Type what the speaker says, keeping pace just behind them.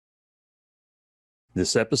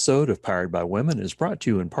This episode of Powered by Women is brought to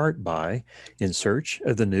you in part by In Search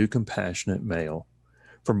of the New Compassionate Male.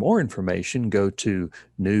 For more information, go to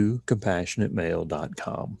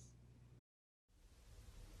newcompassionatemale.com.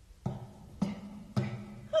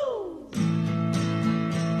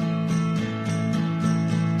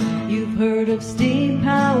 You've heard of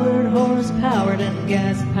steam-powered, horse-powered, and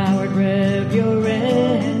gas-powered. Rev your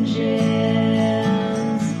engines.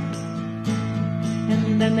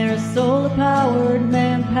 And then there's solar-powered,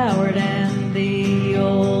 man-powered, and the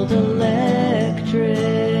old electric.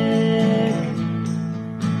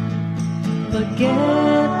 But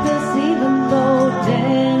get this, even though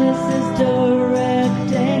Dennis is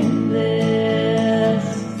directing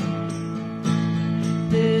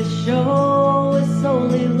this show is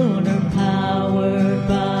solely lunar, powered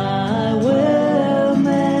by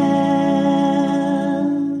women.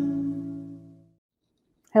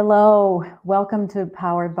 Hello, welcome to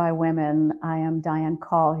Powered by Women. I am Diane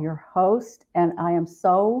Call, your host, and I am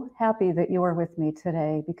so happy that you are with me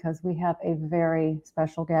today because we have a very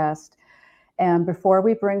special guest. And before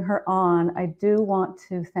we bring her on, I do want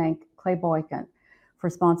to thank Clay Boykin for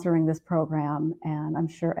sponsoring this program. And I'm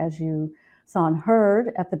sure as you saw and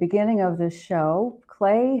heard at the beginning of this show,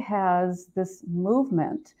 Clay has this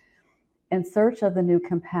movement in search of the new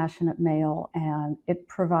compassionate male, and it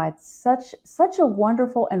provides such a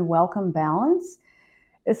wonderful and welcome balance,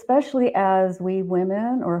 especially as we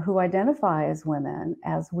women, or who identify as women,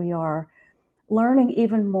 as we are learning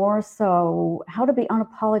even more so how to be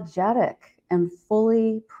unapologetic and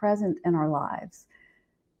fully present in our lives.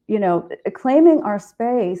 You know, claiming our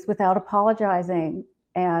space without apologizing.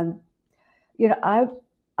 And I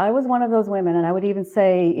was one of those women, and I would even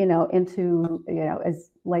say, as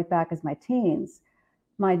late back as my teens,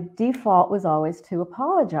 my default was always to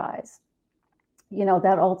apologize. You know,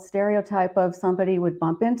 that old stereotype of somebody would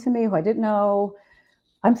bump into me who I didn't know,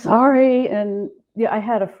 I'm sorry. And I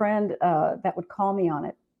had a friend that would call me on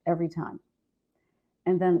it every time.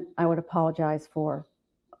 And then I would apologize for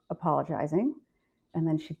apologizing. And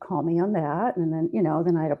then she'd call me on that. And then,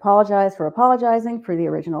 then I'd apologize for apologizing for the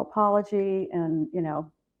original apology. And,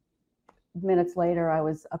 minutes later, I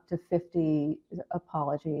was up to 50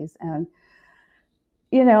 apologies. And,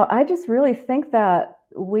 I just really think that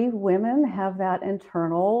we women have that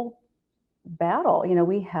internal battle.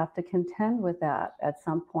 We have to contend with that at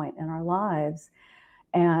some point in our lives.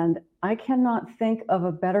 And I cannot think of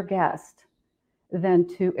a better guest than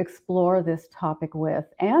to explore this topic with,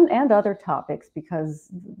 and other topics, because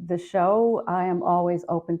the show, I am always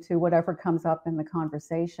open to whatever comes up in the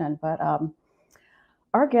conversation. But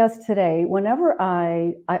our guest today, whenever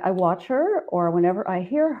I watch her or whenever I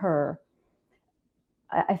hear her,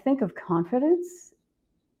 I think of confidence,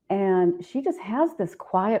 and she just has this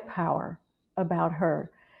quiet power about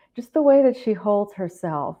her. Just the way that she holds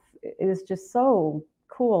herself is just so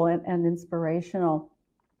cool and inspirational.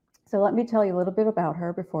 So let me tell you a little bit about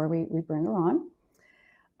her before we bring her on.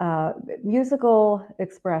 Musical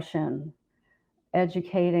expression,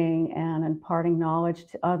 educating and imparting knowledge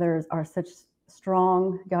to others are such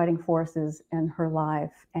strong guiding forces in her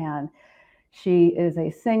life. And she is a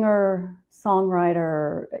singer,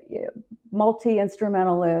 songwriter,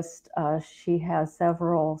 multi-instrumentalist. She has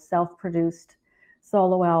several self-produced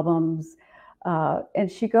solo albums. And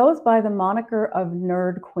she goes by the moniker of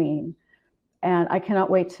Nerd Queen. And I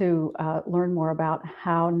cannot wait to learn more about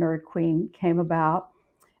how Nerd Queen came about.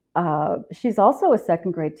 She's also a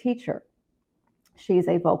second grade teacher. She's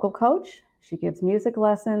a vocal coach. She gives music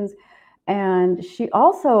lessons. And she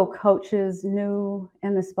also coaches new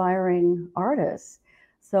and aspiring artists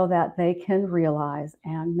so that they can realize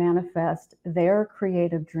and manifest their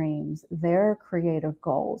creative dreams, their creative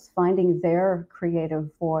goals, finding their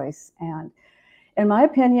creative voice. And in my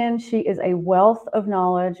opinion, she is a wealth of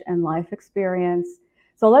knowledge and life experience.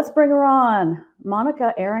 So let's bring her on,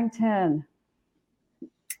 Monica Arrington.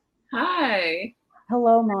 Hi.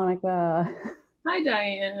 Hello, Monica. Hi,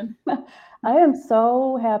 Diane. I am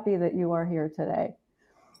so happy that you are here today.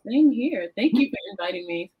 Same here. Thank you for inviting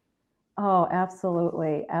me. Oh,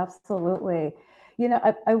 absolutely. Absolutely.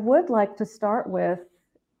 I would like to start with,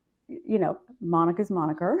 Monica's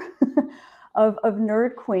moniker of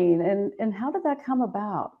Nerd Queen. And how did that come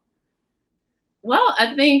about? Well,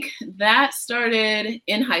 I think that started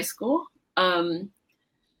in high school. I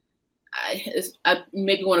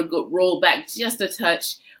maybe want to roll back just a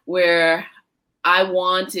touch, where I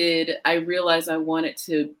realized I wanted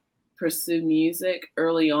to pursue music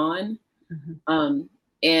early on. Mm-hmm.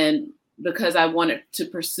 And because I wanted to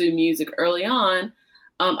pursue music early on,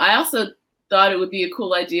 I also thought it would be a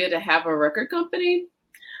cool idea to have a record company.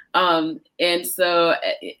 And so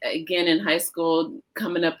again, in high school,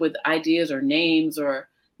 coming up with ideas or names or,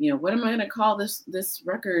 what am I going to call this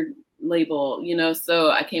record label? So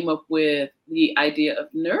I came up with the idea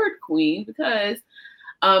of Nerd Queen because,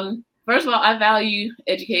 first of all, I value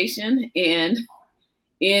education, and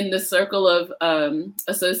in the circle of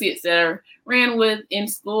associates that I ran with in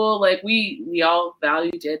school, like we all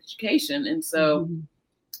valued education. And so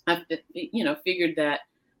I, figured that,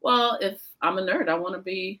 well, if I'm a nerd, I want to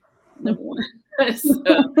be number one. So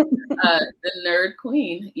the Nerd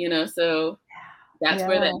Queen, so that's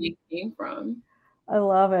where that name came from. I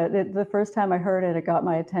love it. The first time I heard it, it got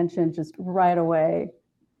my attention just right away,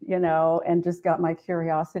 and just got my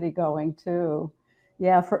curiosity going too.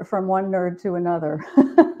 Yeah, from one nerd to another,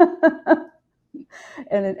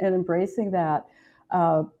 and embracing that.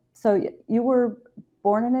 So you were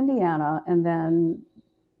born in Indiana, and then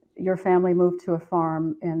your family moved to a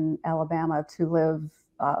farm in Alabama to live,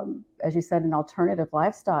 as you said, an alternative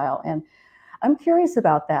lifestyle. And I'm curious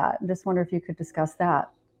about that. I just wonder if you could discuss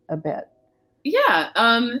that a bit. Yeah.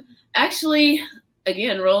 Actually,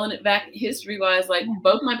 again, rolling it back history-wise, like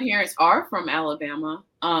both my parents are from Alabama.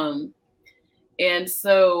 And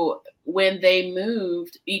so when they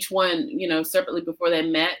moved, each one, separately before they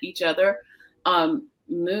met each other,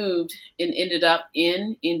 moved and ended up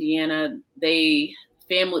in Indiana.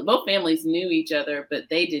 Both families knew each other, but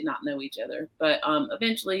they did not know each other. But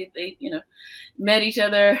eventually they, met each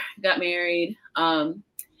other, got married, and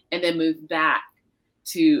then moved back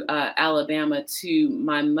to Alabama to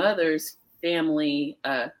my mother's family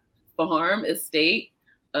farm, estate,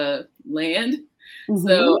 land. Mm-hmm.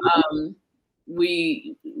 So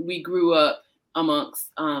we grew up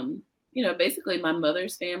amongst, basically my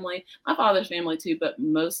mother's family, my father's family too, but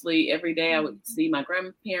mostly every day I would see my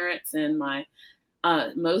grandparents and my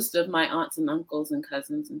most of my aunts and uncles and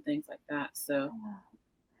cousins and things like that. So,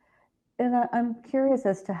 and I'm curious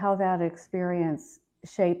as to how that experience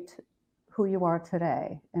shaped who you are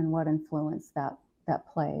today and what influence that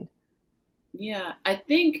played. Yeah, I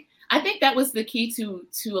think that was the key to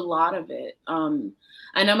a lot of it.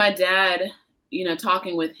 I know my dad,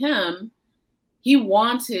 talking with him, he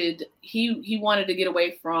wanted to get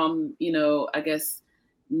away from, I guess,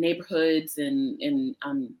 neighborhoods and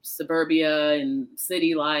suburbia and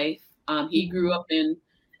city life. He grew up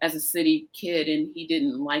as a city kid, and he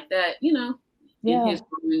didn't like that, in his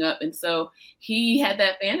growing up. And so he had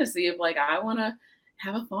that fantasy of like, I want to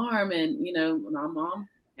have a farm, and my mom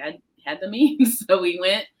had the means, so we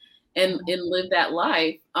went and lived that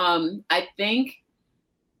life. I think,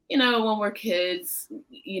 when we're kids,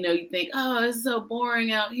 you think, oh, it's so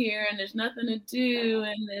boring out here and there's nothing to do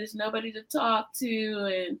and there's nobody to talk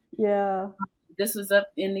to. And this was up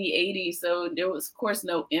in the 80s. So there was, of course,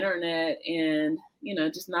 no internet and,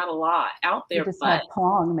 just not a lot out there. You just had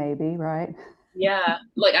Pong maybe, right? Yeah.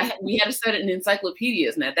 Like we had to set it in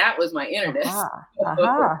encyclopedias. Now that was my internet.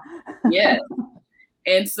 Yeah.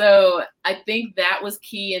 And so I think that was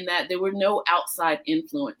key in that there were no outside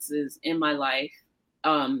influences in my life.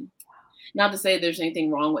 Not to say there's anything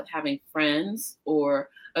wrong with having friends or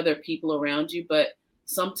other people around you, but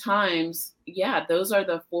sometimes, those are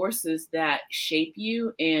the forces that shape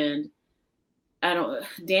you and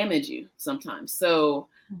damage you sometimes. So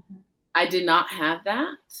I did not have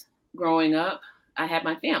that growing up. I had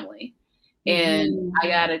my family, and I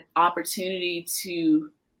got an opportunity to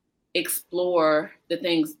explore the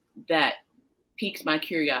things that piqued my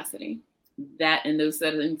curiosity. That and those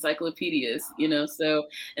set of encyclopedias, so,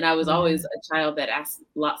 and I was always a child that asked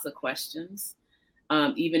lots of questions.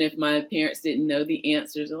 Even if my parents didn't know the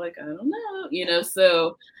answers, they're like, I don't know,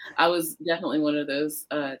 so I was definitely one of those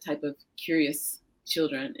type of curious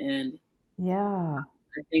children. And I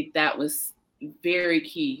think that was very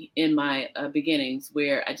key in my beginnings,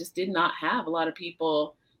 where I just did not have a lot of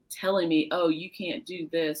people telling me, oh, you can't do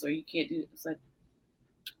this or you can't do this. It's like,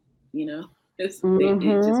 it just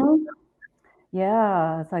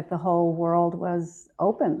yeah, it's like the whole world was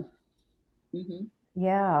open.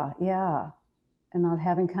 Yeah. And not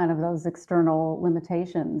having kind of those external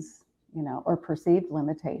limitations, or perceived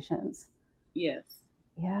limitations. Yes.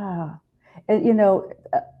 Yeah. And,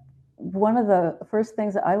 one of the first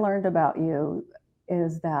things that I learned about you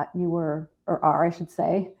is that you were, or are, I should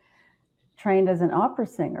say, trained as an opera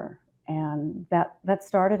singer. And that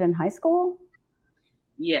started in high school?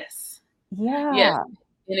 Yes. Yeah. Yes.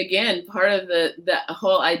 And again, part of the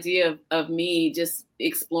whole idea of me just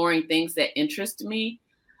exploring things that interest me.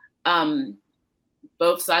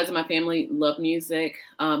 Both sides of my family love music.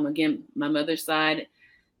 Again, my mother's side,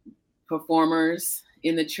 performers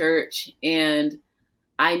in the church. And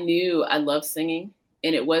I knew I loved singing.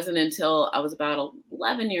 And it wasn't until I was about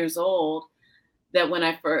 11 years old that when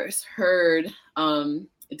I first heard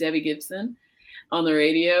Debbie Gibson on the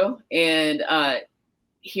radio, and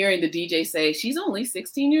hearing the DJ say, she's only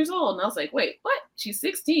 16 years old. And I was like, wait, what? She's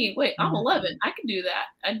 16. Wait, I'm 11. I can do that.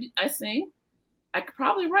 I sing. I could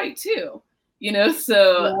probably write too.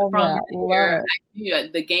 So from there,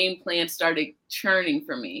 the game plan started churning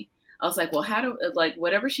for me. I was like, well,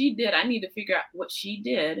 whatever she did, I need to figure out what she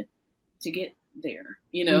did to get there,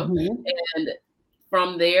 And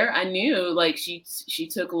from there, I knew like she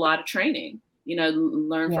took a lot of training,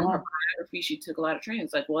 learned from her biography. She took a lot of training.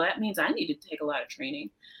 It's like, well, that means I need to take a lot of training.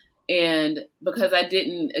 And because I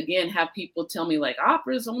didn't, again, have people tell me like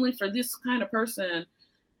opera is only for this kind of person.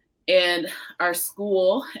 And our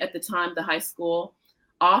school at the time, the high school,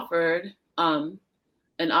 offered an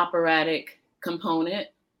operatic component,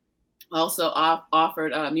 also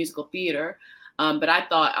offered musical theater. But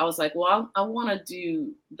I was like, well, I want to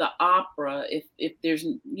do the opera. If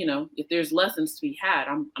there's lessons to be had,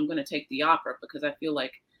 I'm going to take the opera because I feel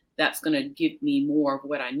like that's going to give me more of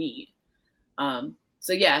what I need.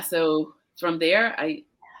 So from there, I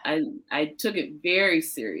took it very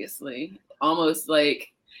seriously, almost like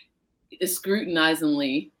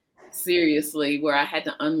scrutinizingly seriously, where I had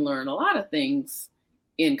to unlearn a lot of things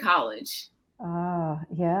in college.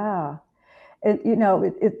 Yeah.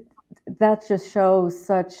 That just shows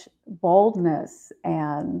such boldness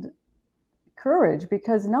and courage,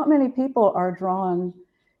 because not many people are drawn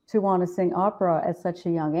to want to sing opera at such a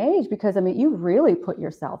young age, because you really put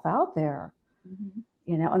yourself out there,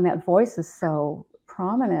 and that voice is so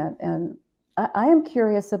prominent. And I am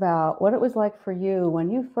curious about what it was like for you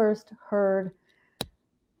when you first heard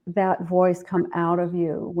that voice come out of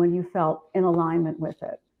you, when you felt in alignment with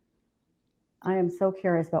it. I am so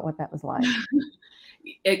curious about what that was like.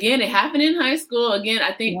 Again, it happened in high school. Again,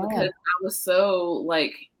 I think because I was so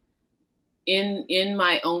like in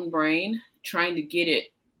my own brain trying to get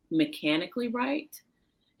it mechanically right.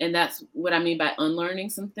 And that's what I mean by unlearning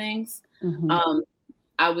some things.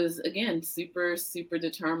 I was, again, super, super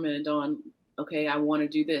determined on, okay, I want to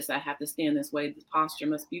do this. I have to stand this way. The posture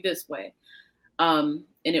must be this way. And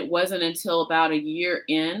it wasn't until about a year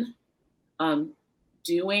in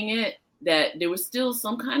doing it that there was still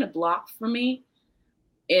some kind of block for me.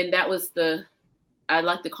 And that was I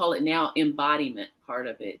like to call it now, embodiment part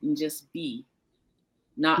of it, and just be,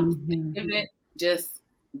 not think of it, just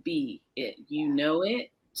be it.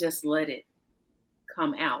 It, just let it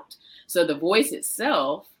come out. So the voice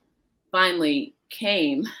itself finally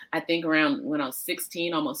came, I think around when I was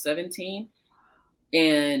 16, almost 17.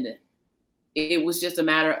 And it was just a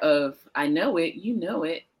matter of, I know it,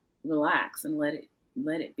 relax and let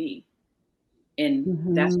it be.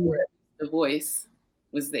 And that's where the voice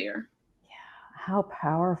was there. Yeah, how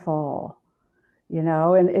powerful,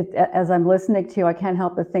 and as I'm listening to you, I can't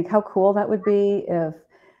help but think how cool that would be if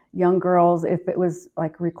young girls, if it was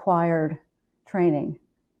like required training,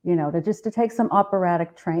 to take some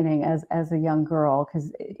operatic training as a young girl,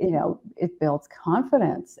 because, it builds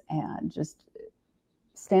confidence and just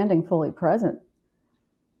standing fully present,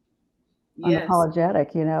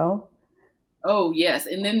 unapologetic, Oh, yes.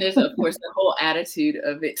 And then there's, of course, the whole attitude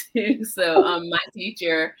of it, too. So my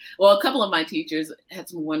teacher, a couple of my teachers had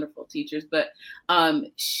some wonderful teachers, but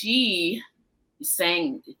she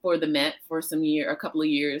sang for the Met for a couple of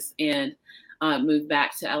years, and moved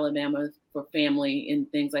back to Alabama for family and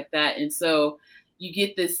things like that. And so you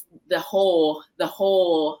get the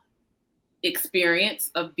whole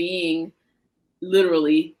experience of being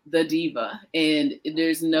literally the diva. And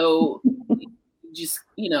there's no, just,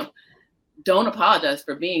 don't apologize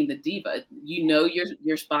for being the diva.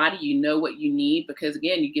 Your body, what you need, because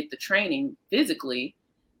again, you get the training physically,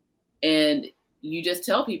 and you just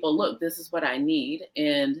tell people, look, this is what I need.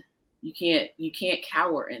 And you can't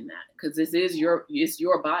cower in that, because it's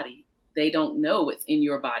your body. They don't know what's in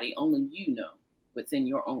your body. Only you know what's in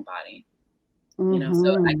your own body. So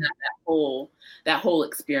I got that whole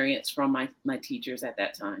experience from my teachers at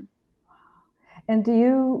that time. And do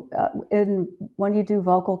you, when you do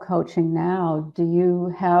vocal coaching now, do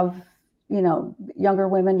you have, younger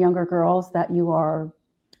women, younger girls that you are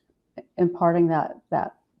imparting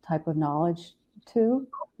that type of knowledge to?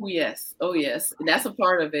 Oh, yes. That's a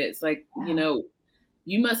part of it. It's like,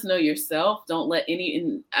 you must know yourself. Don't let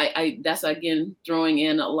that's again, throwing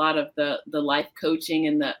in a lot of the life coaching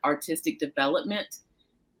and the artistic development,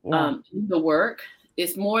 the work.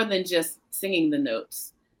 It's more than just singing the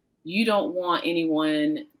notes. You don't want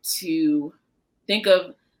anyone to think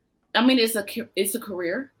of, it's a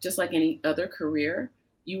career, just like any other career.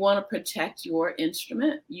 You want to protect your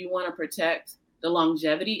instrument. You want to protect the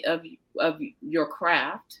longevity of your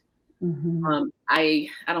craft. I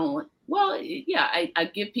don't want, well, yeah, I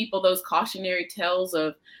give people those cautionary tales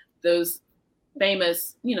of those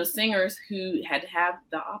famous, singers who had to have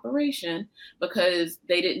the operation because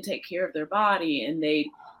they didn't take care of their body, and they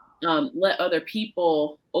let other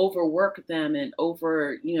people overwork them and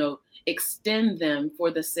extend them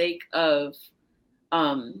for the sake of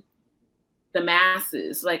um, the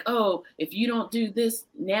masses. Like, oh, if you don't do this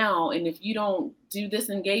now, and if you don't do this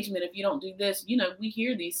engagement, if you don't do this, we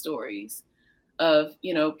hear these stories of,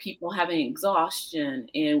 people having exhaustion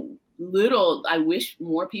and I wish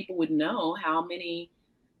more people would know how many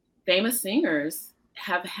famous singers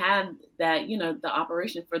have had that, the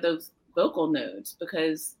operation for those vocal nodes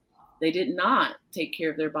because they did not take care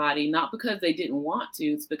of their body, not because they didn't want to,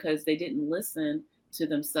 it's because they didn't listen to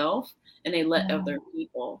themselves and they let other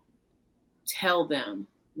people tell them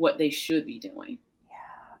what they should be doing.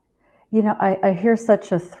 I hear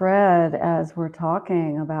such a thread as we're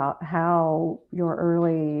talking about how your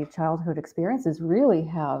early childhood experiences really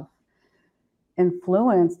have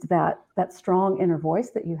influenced that strong inner voice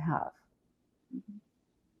that you have.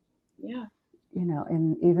 Yeah.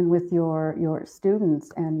 And even with your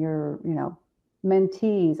students and your,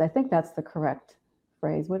 mentees, I think that's the correct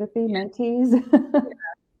phrase. Would it be mentees?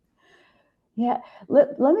 Yeah.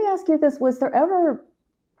 Let me ask you this. Was there ever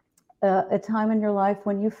a time in your life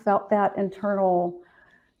when you felt that internal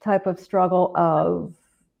type of struggle of,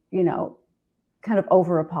 kind of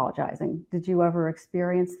over apologizing? Did you ever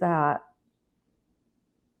experience that?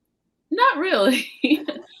 Not really.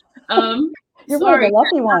 You're sorry, one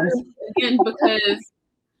of the lucky ones. Again,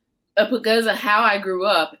 because of how I grew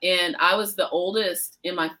up, and I was the oldest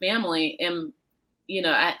in my family, and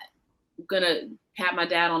I'm gonna pat my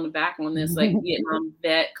dad on the back on this, like Vietnam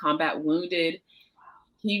vet, combat wounded.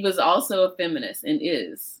 He was also a feminist and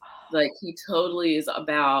is like, he totally is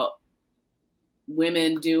about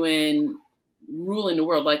women ruling the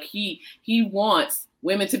world. Like he wants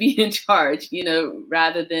women to be in charge,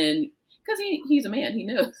 rather than, because he's a man, he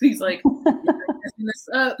knows, he's like, messing this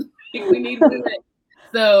up. We need women.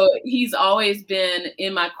 So he's always been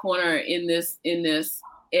in my corner in this,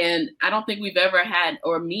 and I don't think we've ever had,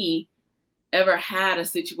 or me ever had, a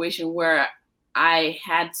situation where I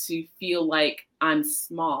had to feel like I'm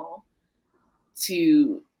small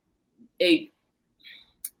to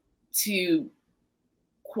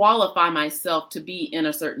qualify myself to be in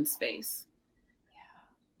a certain space.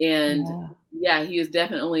 And yeah, he has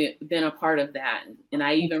definitely been a part of that. And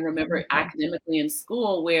I even remember academically in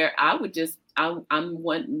school where I would I'm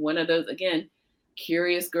one of those, again,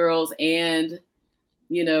 curious girls, and,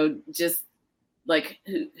 just like,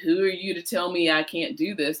 who are you to tell me I can't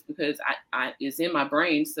do this, because I it's in my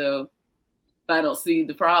brain. So if I don't see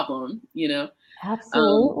the problem,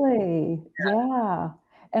 Absolutely. Yeah.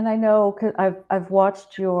 And I know, because I've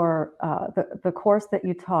watched your the course that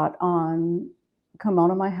you taught on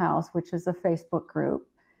Kimono My House, which is a Facebook group.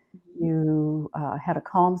 You had a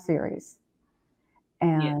Calm series,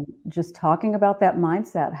 and just talking about that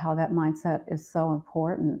mindset, how that mindset is so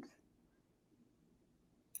important.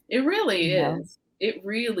 It really is. It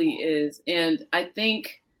really is. And I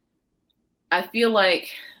feel like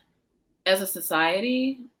as a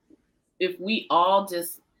society, if we all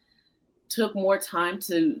just took more time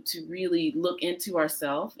to really look into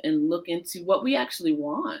ourselves and look into what we actually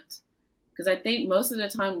want. Because I think most of the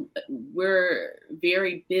time we're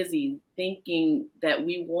very busy thinking that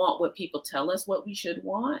we want what people tell us what we should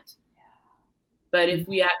want. But if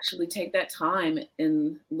we actually take that time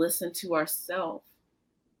and listen to ourselves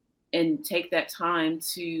and take that time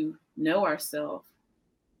to know ourselves,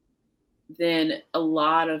 then a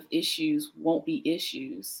lot of issues won't be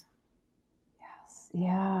issues. Yes.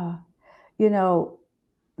 Yeah.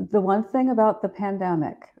 The one thing about the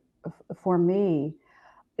pandemic for me,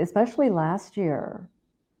 especially last year,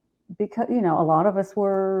 because, a lot of us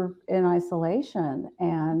were in isolation.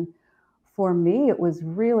 And for me, it was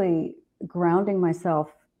really grounding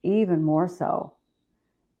myself even more so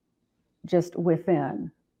just within,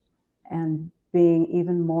 and being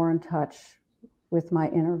even more in touch with my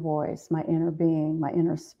inner voice, my inner being, my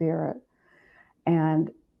inner spirit.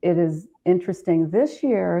 And it is interesting this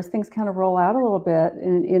year, as things kind of roll out a little bit,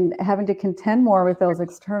 in having to contend more with those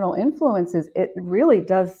external influences, it really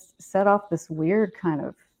does set off this weird kind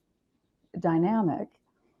of dynamic.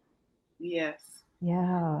 Yes.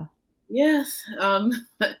 Yeah. Yes.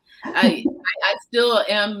 I still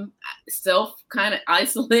am self kind of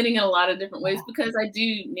isolating in a lot of different ways, because I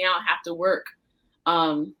do now have to work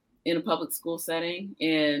in a public school setting.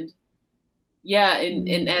 And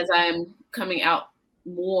and as I'm coming out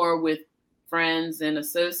more with friends and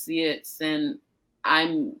associates, and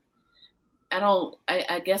I'm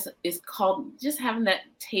I guess it's called just having that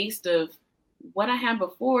taste of what I had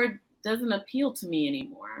before doesn't appeal to me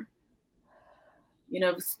anymore.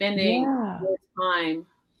 Spending Yeah. more time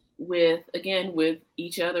with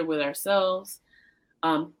each other, with ourselves,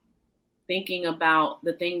 thinking about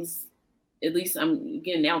the things, at least I'm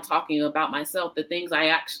again now talking about myself, the things I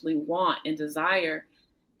actually want and desire,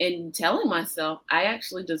 and telling myself I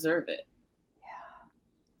actually deserve it.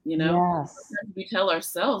 Yes. Sometimes we tell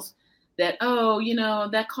ourselves that, oh,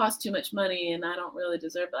 that costs too much money and I don't really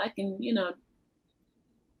deserve it. I can,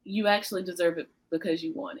 you actually deserve it because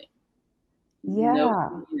you want it. No, Yeah.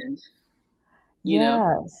 you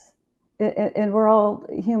know. Yes. And we're all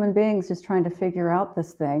human beings just trying to figure out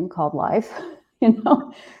this thing called life,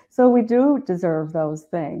 So we do deserve those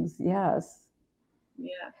things. Yes.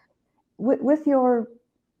 Yeah. With your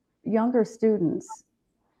younger students,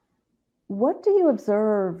 what do you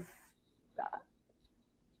observe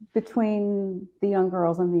between the young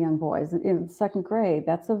girls and the young boys in second grade?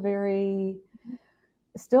 That's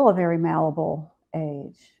still a very malleable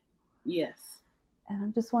age. Yes. And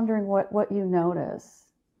I'm just wondering what you notice.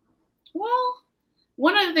 Well,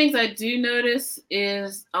 one of the things I do notice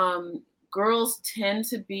is girls tend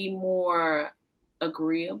to be more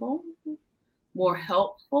agreeable, more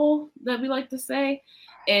helpful, that we like to say,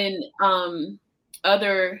 and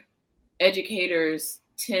other educators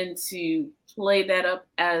tend to play that up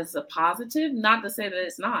as a positive. Not to say that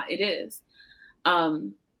it's not, it is.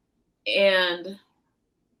 And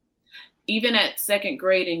even at second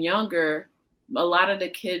grade and younger, a lot of the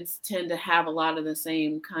kids tend to have a lot of the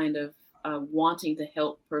same kind of wanting to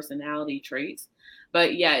help personality traits.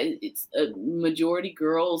 But yeah, it's a majority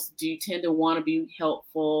girls do tend to want to be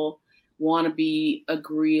helpful, want to be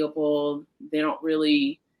agreeable. They don't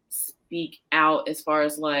really speak out as far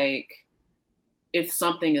as like if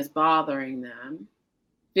something is bothering them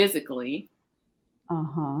physically.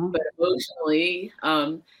 But emotionally,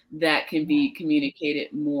 that can be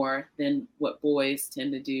communicated more than what boys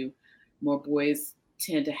tend to do. More boys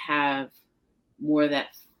tend to have more of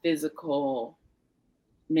that physical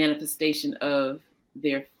manifestation of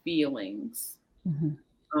their feelings.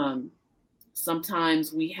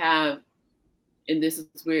 Sometimes we have, and this is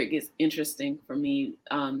where it gets interesting for me,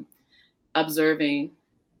 observing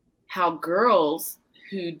how girls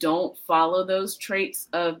who don't follow those traits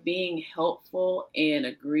of being helpful and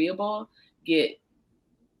agreeable get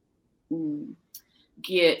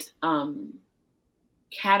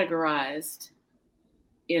categorized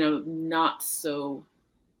in a not so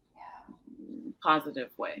positive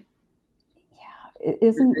way. Yeah,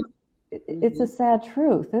 it's a sad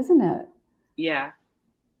truth, isn't it? Yeah.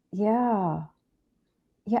 Yeah.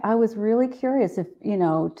 Yeah, I was really curious if,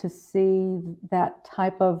 to see that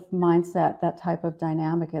type of mindset, that type of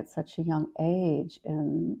dynamic at such a young age.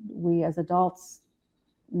 And we as adults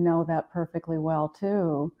know that perfectly well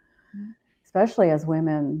too, especially as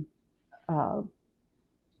women.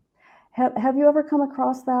 Have you ever come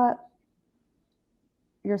across that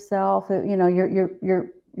yourself?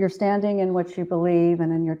 You're standing in what you believe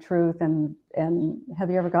and in your truth, and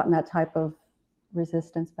have you ever gotten that type of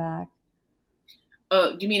resistance back?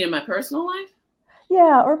 Do you mean in my personal life?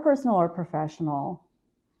 Yeah, or personal or professional.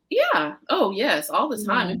 Yeah. Oh, yes, all the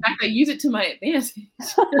time. Yeah. In fact, I use it to my advantage.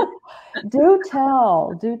 Do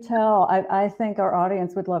tell. I think our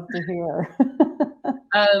audience would love to hear.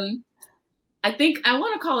 I think I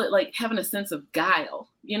want to call it like having a sense of guile,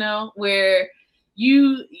 where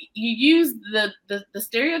you use the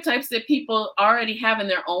stereotypes that people already have in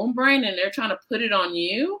their own brain and they're trying to put it on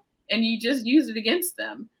you, and you just use it against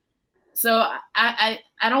them. So I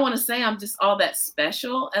don't want to say I'm just all that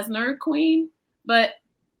special as Nerd Queen, but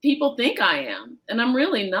people think I am, and I'm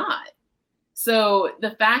really not. So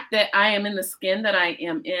the fact that I am in the skin that I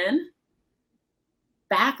am in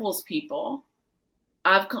baffles people.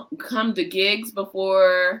 I've come to gigs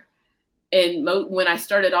before, and when I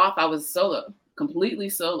started off, I was solo, completely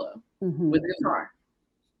solo with guitar.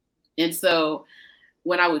 And so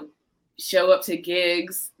when I would show up to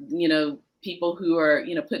gigs, people who are,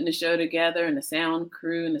 putting the show together, and the sound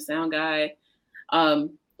crew and the sound guy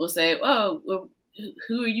will say, "Oh, well,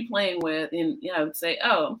 who are you playing with?" And I would say,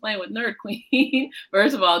 "Oh, I'm playing with Nerd Queen."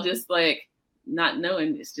 First of all, just like not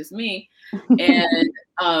knowing it's just me. And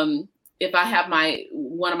if I have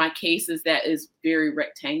one of my cases that is very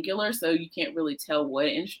rectangular, so you can't really tell what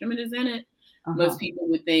instrument is in it. Most people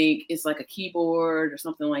would think it's like a keyboard or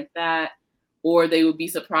something like that. Or they would be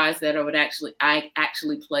surprised that I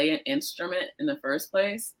actually play an instrument in the first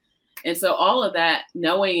place. And so all of that,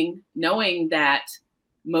 knowing that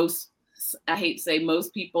I hate to say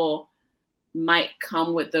most people might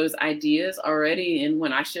come with those ideas already. And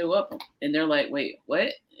when I show up and they're like, wait, what?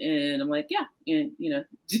 And I'm like, yeah. And,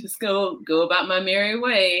 just go about my merry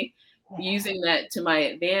way, using that to my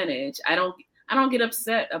advantage. I don't get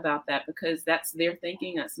upset about that because that's their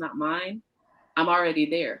thinking. That's not mine. I'm already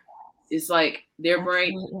there. It's like their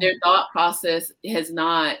brain, their thought process has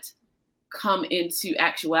not come into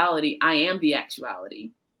actuality. I am the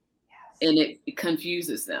actuality. Yes. And it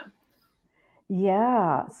confuses them.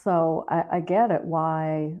 Yeah. So I get it.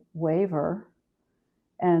 Why waver?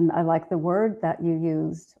 And I like the word that you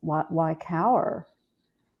used. Why cower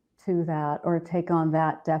to that or take on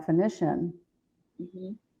that definition?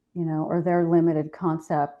 Mm-hmm. Or their limited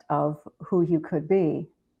concept of who you could be.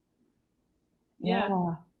 Yeah.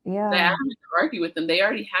 They, I don't have to argue with them. They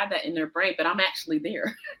already have that in their brain, but I'm actually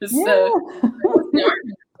there.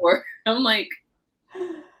 I'm like,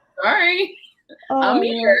 sorry, I'm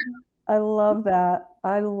here. I love that.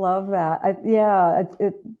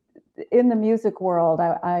 In the music world,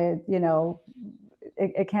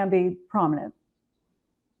 it can be prominent.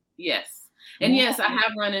 Yes. And yes, I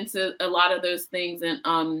have run into a lot of those things. And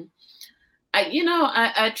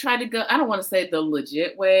I try to go, I don't want to say the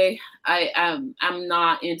legit way. I'm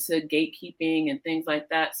not into gatekeeping and things like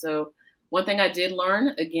that. So one thing I did learn,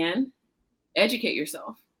 again, educate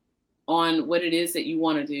yourself on what it is that you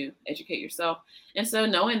want to do, educate yourself. And so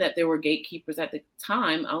knowing that there were gatekeepers at the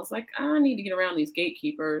time, I was like, I need to get around these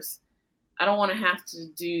gatekeepers. I don't want to have to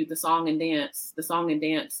do the song and dance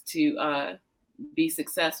to be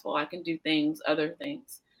successful. I can do other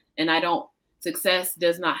things. And success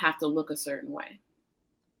does not have to look a certain way.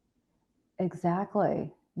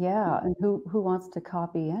 Exactly. Yeah. And who wants to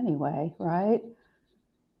copy anyway, right?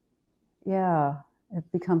 Yeah. It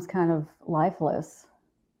becomes kind of lifeless.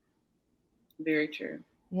 Very true.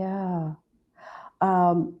 Yeah.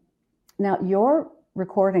 Now your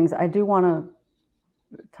recordings, I do want to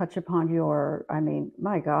touch upon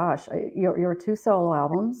my gosh, your 2 solo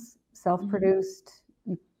albums, self-produced,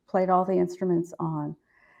 mm-hmm. You played all the instruments on.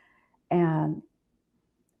 And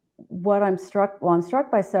I'm struck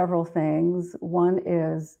by several things. One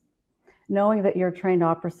is knowing that you're a trained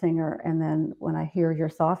opera singer, and then when I hear your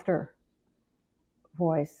softer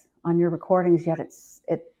voice on your recordings, yet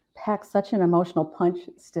it packs such an emotional punch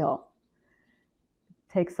still.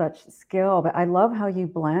 It takes such skill, but I love how you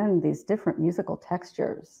blend these different musical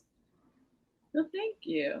textures. Well, thank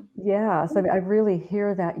you. Yeah, so I really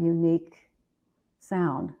hear that unique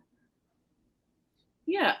sound.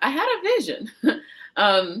 Yeah, I had a vision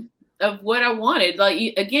of what I wanted. Like,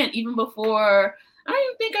 again, even before, I don't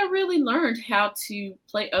even think I really learned how to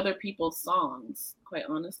play other people's songs, quite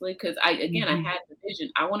honestly, because I had the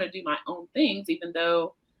vision. I want to do my own things, even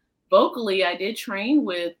though vocally I did train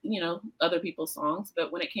with, other people's songs.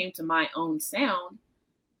 But when it came to my own sound,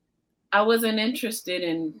 I wasn't interested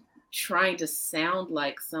in trying to sound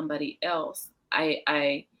like somebody else.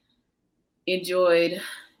 I enjoyed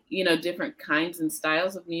different kinds and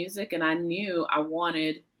styles of music. And I knew I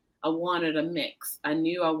wanted a mix. I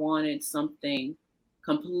knew I wanted something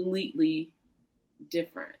completely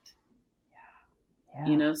different.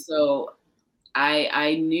 Yeah. So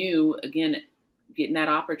I knew, again, getting that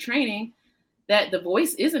opera training, that the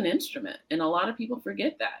voice is an instrument. And a lot of people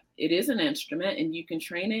forget that. It is an instrument, and you can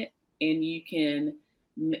train it and you can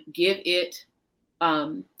give it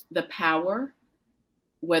the power,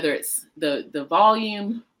 whether it's the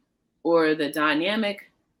volume or the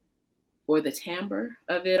dynamic or the timbre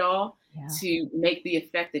of it all, to make the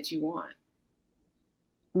effect that you want.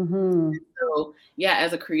 Mm-hmm. So,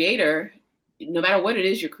 as a creator, no matter what it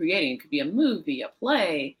is you're creating, it could be a movie, a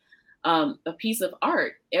play, a piece of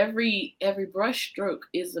art. Every brush stroke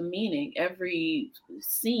is a meaning. Every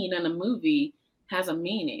scene in a movie has a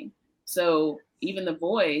meaning. So even the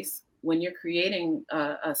voice, when you're creating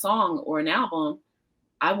a song or an album,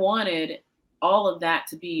 I wanted all of that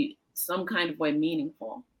to be some kind of way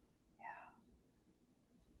meaningful.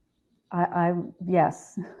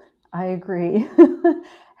 Yes, I agree.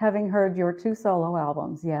 Having heard your 2 solo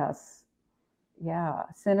albums, yes. Yeah,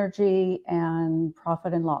 Synergy and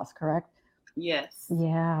Profit and Loss, correct? Yes.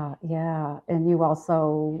 Yeah. And you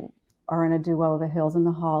also are in a duo, The Hills and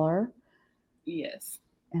the Holler. Yes.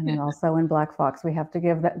 And then also in Black Fox. We have to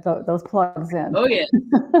give those plugs in. Oh, yeah.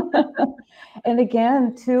 And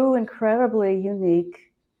again, 2 incredibly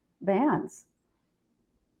unique bands.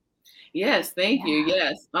 Yes, thank you.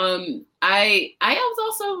 Yes. I was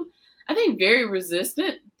also, I think, very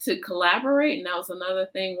resistant to collaborate. And that was another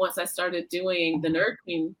thing once I started doing the Nerd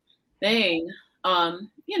Queen thing.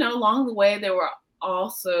 Along the way, there were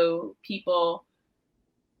also people,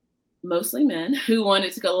 mostly men, who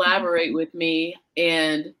wanted to collaborate with me.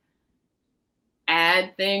 And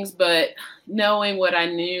bad things, but knowing what I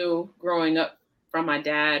knew growing up from my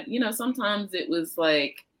dad, sometimes it was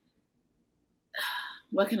like,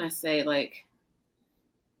 what can I say? Like,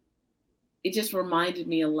 it just reminded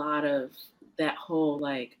me a lot of that whole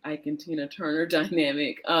like Ike and Tina Turner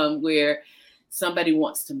dynamic, where somebody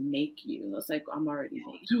wants to make you. It's like, I'm already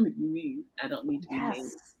made. What do you mean? I don't need to be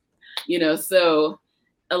made. So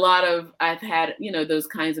a lot of I've had, those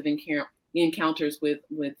kinds of encounters with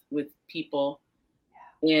people,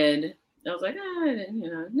 and I was like,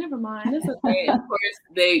 never mind, it's okay. Of course,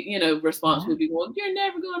 they, response would be, well, you're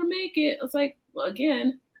never going to make it. It's like, well,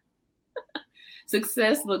 again,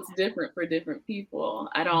 success looks different for different people.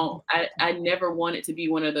 I never wanted to be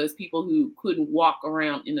one of those people who couldn't walk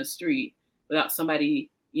around in the street without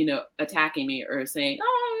somebody, attacking me or saying,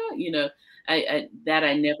 I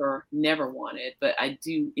never wanted, but I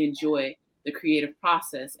do enjoy the creative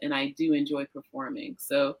process and I do enjoy performing.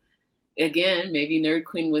 So again, maybe Nerd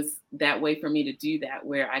Queen was that way for me to do that,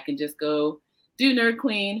 where I can just go do Nerd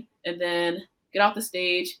Queen and then get off the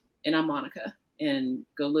stage and I'm Monica and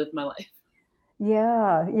go live my life.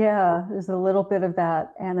 Yeah. There's a little bit of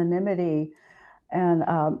that anonymity. And,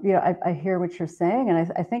 I hear what you're saying.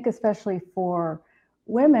 And I think especially for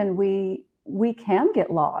women, we can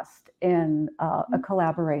get lost in a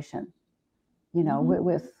collaboration,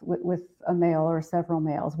 with a male or several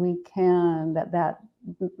males. We can, that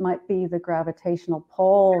might be the gravitational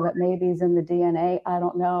pull that maybe is in the DNA. I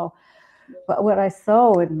don't know. But what I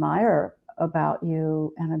so admire about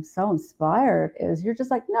you, and I'm so inspired, is you're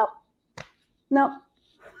just like, nope,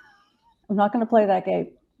 I'm not going to play that game.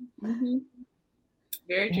 Mm-hmm.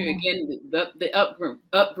 Very true. Again, the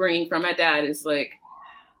upbringing from my dad is like,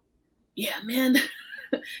 yeah, man.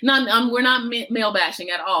 We're not male bashing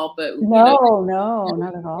at all, but no,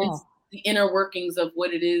 not at all. It's the inner workings of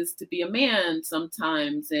what it is to be a man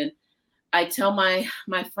sometimes. And I tell my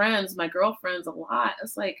friends, my girlfriends a lot.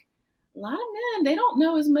 It's like, a lot of men, they don't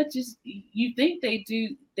know as much as you think they do.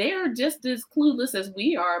 They are just as clueless as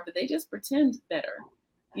we are, but they just pretend better,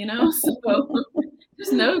 So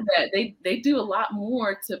just know that they do a lot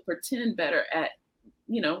more to pretend better at,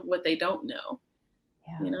 what they don't know,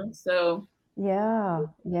 so. Yeah.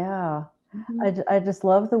 Mm-hmm. I just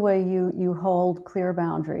love the way you hold clear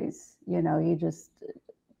boundaries. You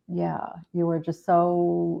were just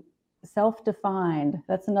so self-defined.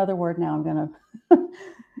 That's another word now I'm going to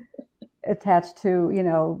attach to,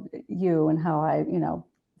 you and how I,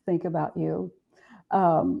 think about you.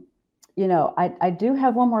 I do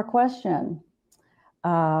have one more question.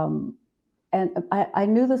 And I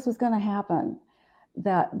knew this was going to happen,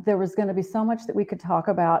 that there was going to be so much that we could talk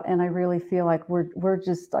about. And I really feel like we're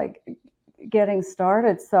just like getting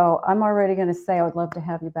started. So I'm already going to say, I would love to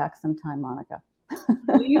have you back sometime, Monica.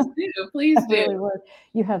 Please do. Really would.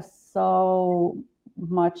 You have so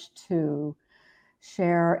much to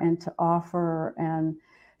share and to offer. And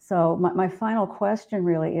so my final question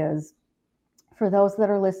really is, for those that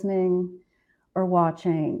are listening or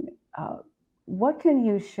watching, what can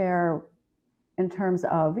you share in terms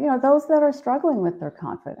of, those that are struggling with their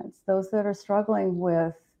confidence, those that are struggling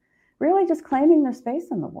with really just claiming their space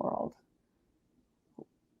in the world?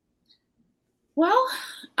 Well,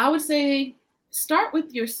 I would say start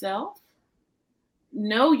with yourself.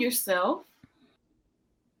 Know yourself.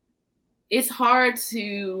 It's hard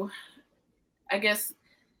to, I guess,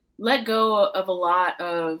 let go of a lot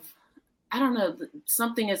of, I don't know,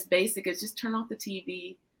 something as basic as just turn off the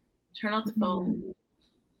TV, turn off the phone,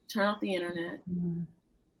 turn off the internet,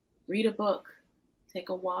 read a book, take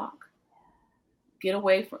a walk, get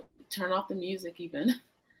away from, turn off the music even,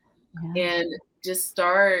 and just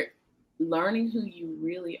start learning who you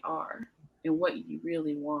really are and what you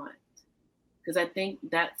really want. Because I think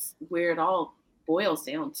that's where it all boils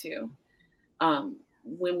down to.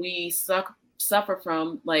 When we suffer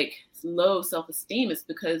from like low self-esteem, it's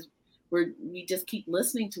because we just keep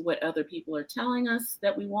listening to what other people are telling us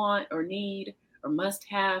that we want or need or must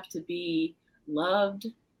have to be loved,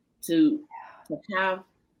 to have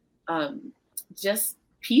just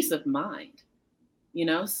peace of mind,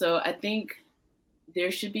 So I think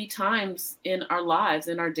there should be times in our lives,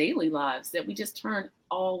 in our daily lives, that we just turn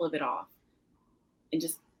all of it off and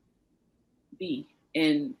just be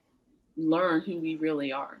and learn who we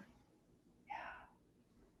really are.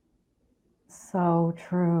 So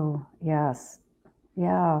true. Yes.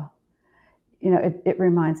 Yeah. It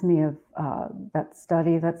reminds me of that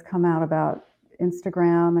study that's come out about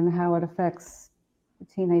Instagram and how it affects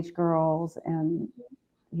teenage girls. And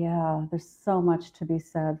there's so much to be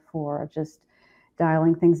said for just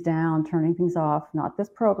dialing things down, turning things off. Not this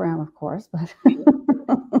program, of course, but yes,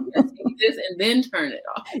 this and then turn it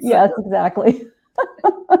off. Yes, exactly.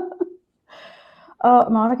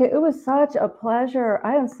 Monica, it was such a pleasure.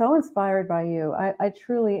 I am so inspired by you. I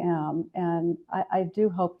truly am. And I do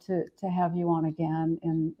hope to have you on again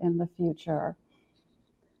in the future.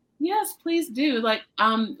 Yes, please do. Like,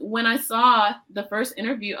 when I saw the first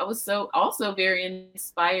interview, I was also very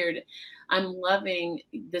inspired. I'm loving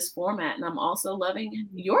this format, and I'm also loving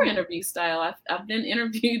your interview style. I've been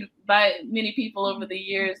interviewed by many people over the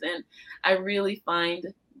years, and I really find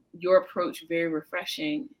your approach very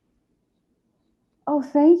refreshing. Oh,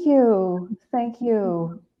 thank you. Thank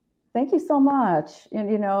you. Thank you so much.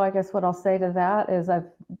 And, I guess what I'll say to that is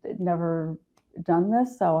I've never done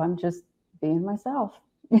this, so I'm just being myself.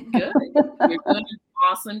 Good. You're doing an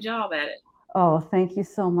awesome job at it. Oh, thank you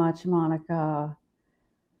so much, Monica.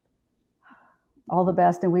 All the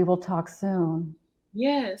best, and we will talk soon.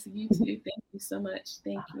 Yes, you too. Thank you so much.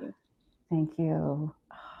 Thank you. Thank you.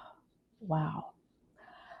 Wow.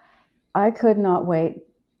 I could not wait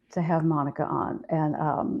to have Monica on.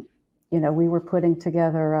 And, we were putting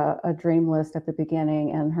together a dream list at the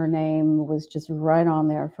beginning, and her name was just right on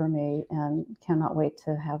there for me, and cannot wait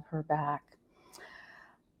to have her back.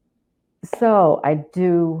 So I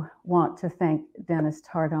do want to thank Dennis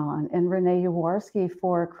Tardon and Renee Yaworski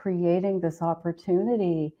for creating this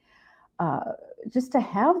opportunity just to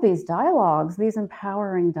have these dialogues, these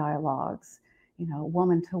empowering dialogues,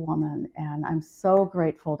 woman to woman. And I'm so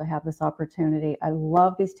grateful to have this opportunity. I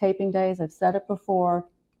love these taping days. I've said it before.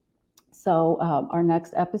 So our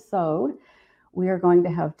next episode, we are going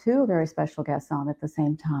to have two very special guests on at the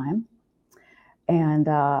same time. And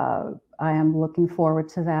I am looking forward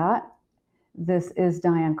to that. This is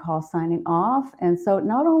Diane Call signing off. And so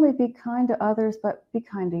not only be kind to others, but be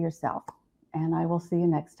kind to yourself. And I will see you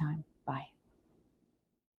next time. Bye.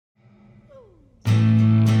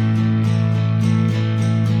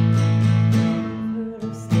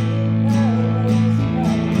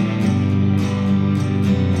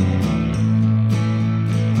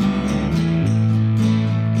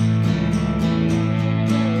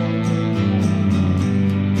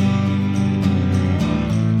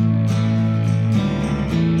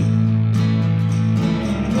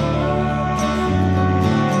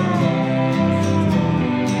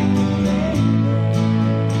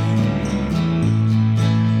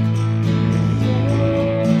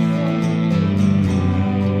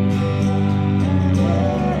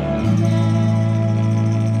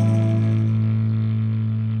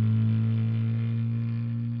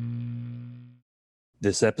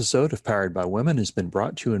 This episode of Powered by Women has been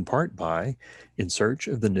brought to you in part by In Search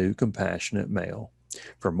of the New Compassionate Male.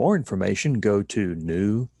 For more information, go to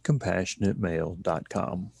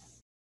newcompassionatemale.com.